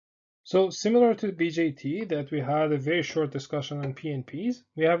So similar to BJT that we had a very short discussion on PNPs,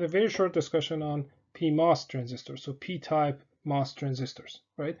 we have a very short discussion on PMOS transistors, so P-type MOS transistors,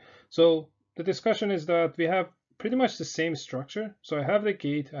 right? So the discussion is that we have pretty much the same structure. So I have the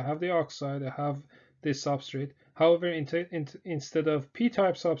gate, I have the oxide, I have this substrate. However, instead of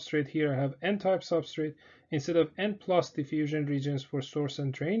P-type substrate here, I have N-type substrate. Instead of N plus diffusion regions for source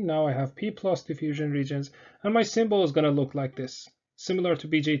and drain, now I have P plus diffusion regions, and my symbol is going to look like this. Similar to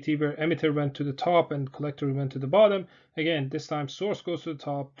BJT where emitter went to the top and collector went to the bottom. Again, this time source goes to the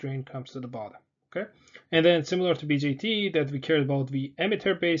top, drain comes to the bottom. Okay, and then similar to BJT that we care about the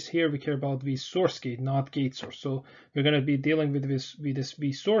emitter base, here we care about the source gate, not gate source. So we're going to be dealing with this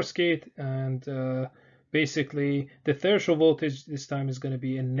V source gate, and basically the threshold voltage this time is going to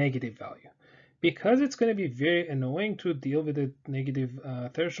be a negative value. Because it's going to be very annoying to deal with a negative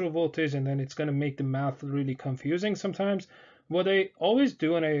threshold voltage, and then it's going to make the math really confusing sometimes. What I always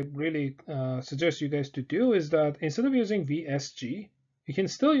do, and I really suggest you guys to do, is that instead of using VSG, you can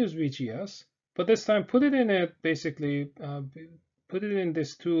still use VGS, but this time put it in a basically put it in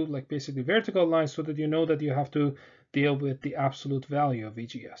this two like basically vertical lines so that you know that you have to deal with the absolute value of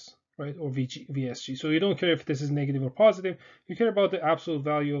VGS, right, or VSG. So you don't care if this is negative or positive. You care about the absolute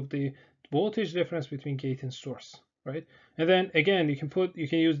value of the voltage difference between gate and source, right? And then again, you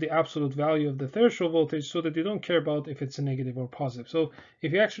can use the absolute value of the threshold voltage so that you don't care about if it's a negative or positive. So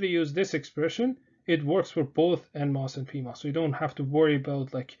if you actually use this expression, it works for both NMOS and PMOS. So you don't have to worry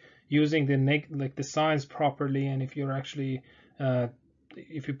about like using the signs properly, and if you're actually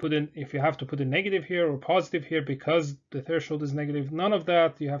if you have to put a negative here or positive here because the threshold is negative, none of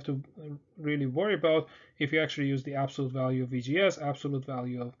that you have to really worry about if you actually use the absolute value of VGS, absolute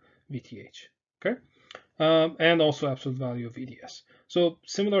value of VTH, okay, and also absolute value of VDS. So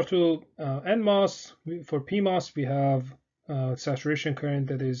similar to NMOS, for PMOS we have saturation current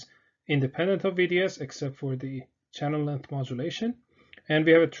that is independent of VDS except for the channel length modulation, and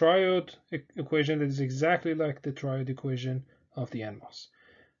we have a triode equation that is exactly like the triode equation of the NMOS.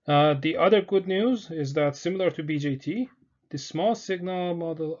 The other good news is that similar to BJT, the small signal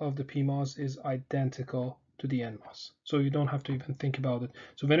model of the PMOS is identical to the NMOS. So you don't have to even think about it.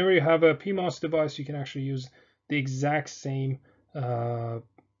 So whenever you have a PMOS device, you can actually use the exact same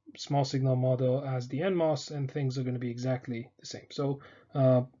small signal model as the NMOS, and things are going to be exactly the same. So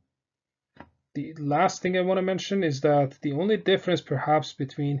the last thing I want to mention is that the only difference perhaps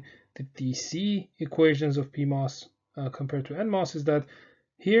between the DC equations of PMOS compared to NMOS is that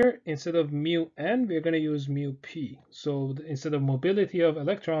here, instead of mu n, we're going to use mu p. So instead of mobility of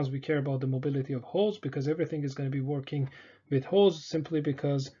electrons, we care about the mobility of holes, because everything is going to be working with holes simply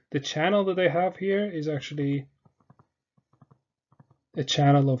because the channel that I have here is actually a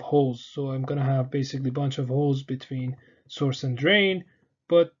channel of holes. So I'm going to have basically a bunch of holes between source and drain,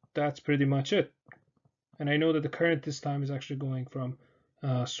 but that's pretty much it. And I know that the current this time is actually going from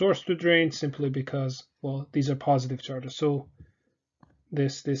source to drain simply because, well, these are positive charges. So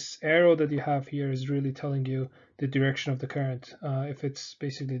this arrow that you have here is really telling you the direction of the current. If it's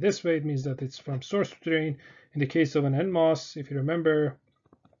basically this way, it means that it's from source to drain. In the case of an NMOS, if you remember,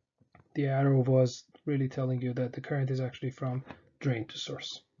 the arrow was really telling you that the current is actually from drain to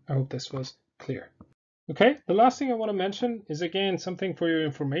source. I hope this was clear. Okay, the last thing I want to mention is again something for your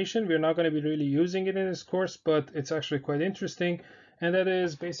information. We're not going to be really using it in this course, but it's actually quite interesting. And that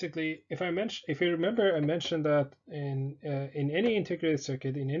is basically, if you remember, I mentioned that in any integrated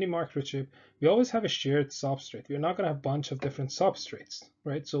circuit, in any microchip, we always have a shared substrate. We're not going to have a bunch of different substrates,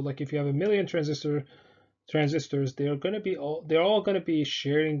 right? So like if you have a million transistors, they're all going to be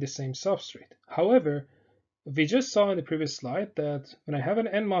sharing the same substrate. However, we just saw in the previous slide that when I have an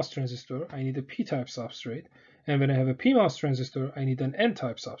NMOS transistor, I need a P-type substrate, and when I have a PMOS transistor, I need an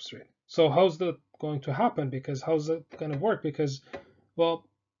N-type substrate. So how's that going to happen? Because how's that going to work? Because, well,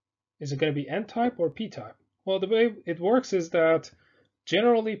 is it going to be N-type or P-type? Well, the way it works is that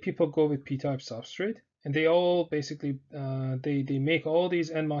generally people go with P-type substrate, and they all basically they make all these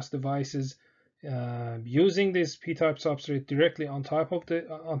NMOS devices using this P-type substrate directly on top of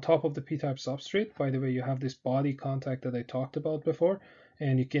the P-type substrate. By the way, you have this body contact that I talked about before,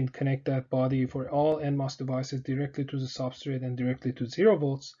 and you can connect that body for all NMOS devices directly to the substrate and directly to 0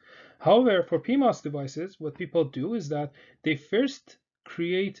 volts. However, for PMOS devices, what people do is that they first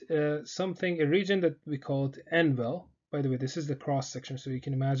create a region that we call N-well. By the way, this is the cross section, so you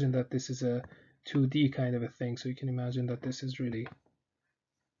can imagine that this is a 2D kind of a thing. So you can imagine that this is really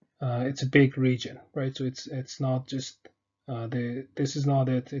it's a big region, right? So it's not just this is not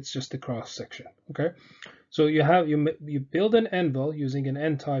it. It's just the cross section. Okay, so you build an N-well using an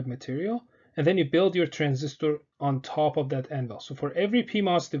N-type material, and then you build your transistor on top of that N-well. So for every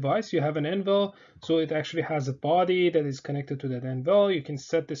PMOS device, you have an N-well, so it actually has a body that is connected to that N-well. You can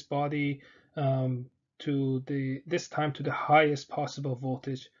set this body this time to the highest possible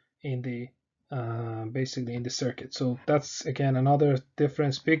voltage in the basically in the circuit. So that's again another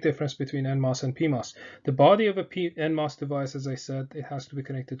difference, big difference between NMOS and PMOS. The body of a NMOS device, as I said, it has to be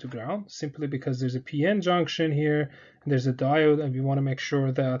connected to ground simply because there's a PN junction here, and there's a diode, and we want to make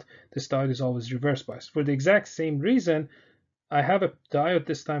sure that this diode is always reverse biased. For the exact same reason, I have a diode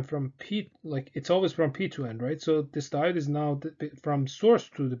this time from P, like it's always from P to N, right? So this diode is now from source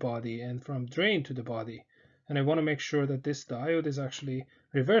to the body and from drain to the body. And I want to make sure that this diode is actually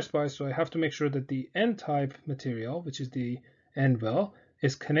reverse biased, so I have to make sure that the N-type material, which is the N-well,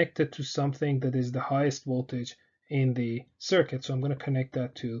 is connected to something that is the highest voltage in the circuit. So I'm going to connect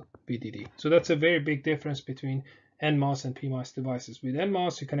that to VDD. So that's a very big difference between NMOS and PMOS devices. With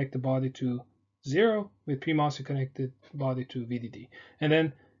NMOS, you connect the body to 0. With PMOS, you connect the body to VDD. And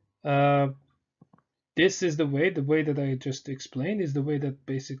then this is the way that I just explained is the way that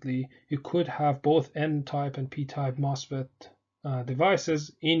basically you could have both N-type and P-type MOSFET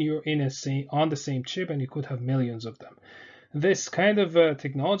devices on the same chip, and you could have millions of them. This kind of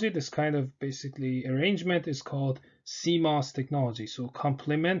technology, this kind of basically arrangement is called CMOS technology, so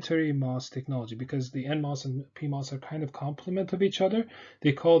complementary MOS technology, because the NMOS and PMOS are kind of complement of each other.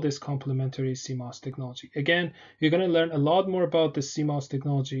 They call this complementary CMOS technology. Again, you're going to learn a lot more about the CMOS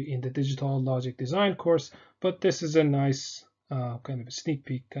technology in the digital logic design course, but this is a nice kind of a sneak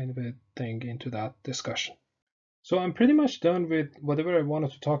peek kind of a thing into that discussion. So I'm pretty much done with whatever I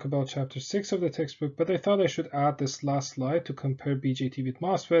wanted to talk about chapter 6 of the textbook, but I thought I should add this last slide to compare BJT with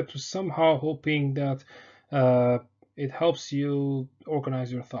MOSFET, to somehow hoping that it helps you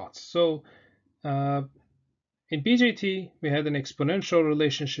organize your thoughts. So in BJT, we had an exponential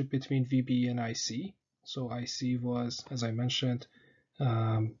relationship between VB and IC. So IC was, as I mentioned,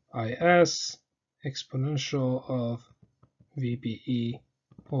 IS exponential of VBE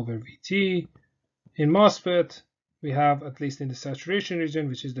over VT. In MOSFET, we have, at least in the saturation region,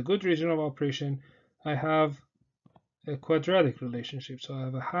 which is the good region of operation, I have a quadratic relationship. So I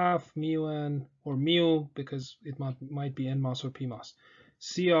have a half mu n, or mu, because it might be NMOS or PMOS,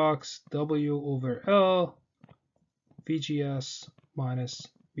 Cox W over L VGS minus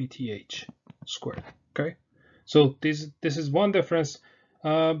VTH squared. Okay, so this is one difference.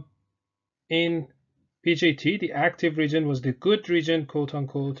 In BJT, the active region was the good region, quote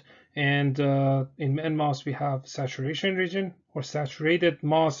unquote, and in NMOS we have saturation region, or saturated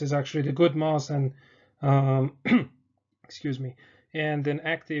MOS is actually the good MOS, and excuse me, and an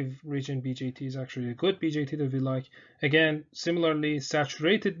active region BJT is actually a good BJT that we like. Again, similarly,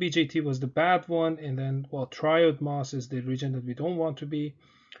 saturated BJT was the bad one, and then, well, triode MOS is the region that we don't want to be.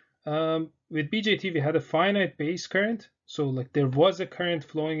 With BJT, we had a finite base current, so like there was a current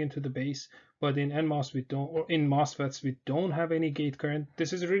flowing into the base, but in NMOS we don't, or in MOSFETs we don't have any gate current.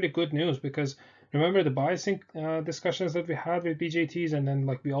 This is really good news, because remember the biasing discussions that we had with BJTs, and then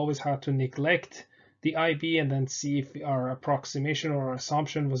like we always had to neglect the IB and then see if our approximation or our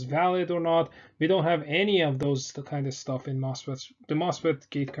assumption was valid or not. We don't have any of those kind of stuff in MOSFETs. The MOSFET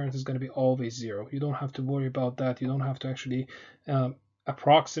gate current is going to be always 0. You don't have to worry about that. You don't have to actually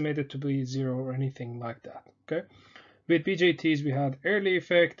approximate it to be 0 or anything like that. Okay. With BJTs, we had early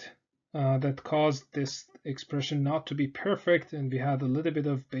effect that caused this expression not to be perfect, and we had a little bit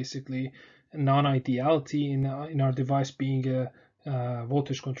of basically non-ideality in our device being a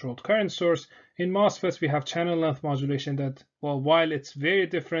voltage controlled current source. In MOSFETs, we have channel length modulation that, well, while it's very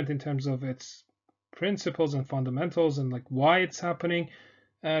different in terms of its principles and fundamentals and like why it's happening,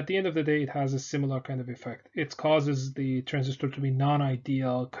 at the end of the day, it has a similar kind of effect. It causes the transistor to be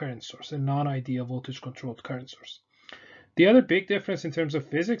non-ideal current source, a non-ideal voltage controlled current source. The other big difference in terms of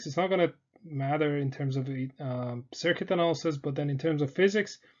physics, it's not going to matter in terms of circuit analysis, but then in terms of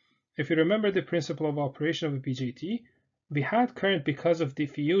physics, if you remember the principle of operation of a BJT, we had current because of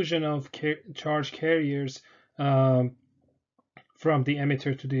diffusion of charge carriers from the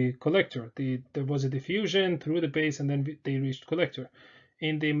emitter to the collector. There was a diffusion through the base, and then they reached collector.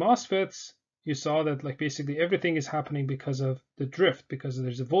 In the MOSFETs, you saw that like basically everything is happening because of the drift, because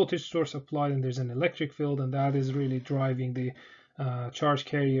there's a voltage source applied and there's an electric field, and that is really driving the charge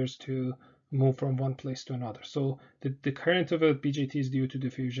carriers to move from one place to another. So the current of a BJT is due to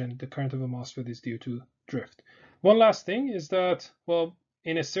diffusion, the current of a MOSFET is due to drift. One last thing is that, well,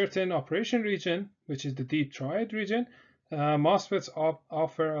 in a certain operation region, which is the deep triad region, MOSFETs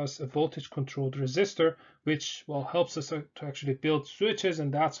offer us a voltage-controlled resistor, which helps us to actually build switches,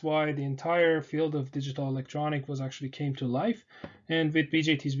 and that's why the entire field of digital electronic was actually came to life. And with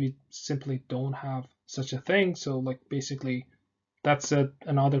BJTs, we simply don't have such a thing. So like basically, that's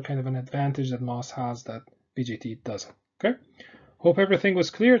another kind of an advantage that MOS has that BJT doesn't. Okay. Hope everything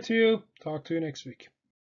was clear to you. Talk to you next week.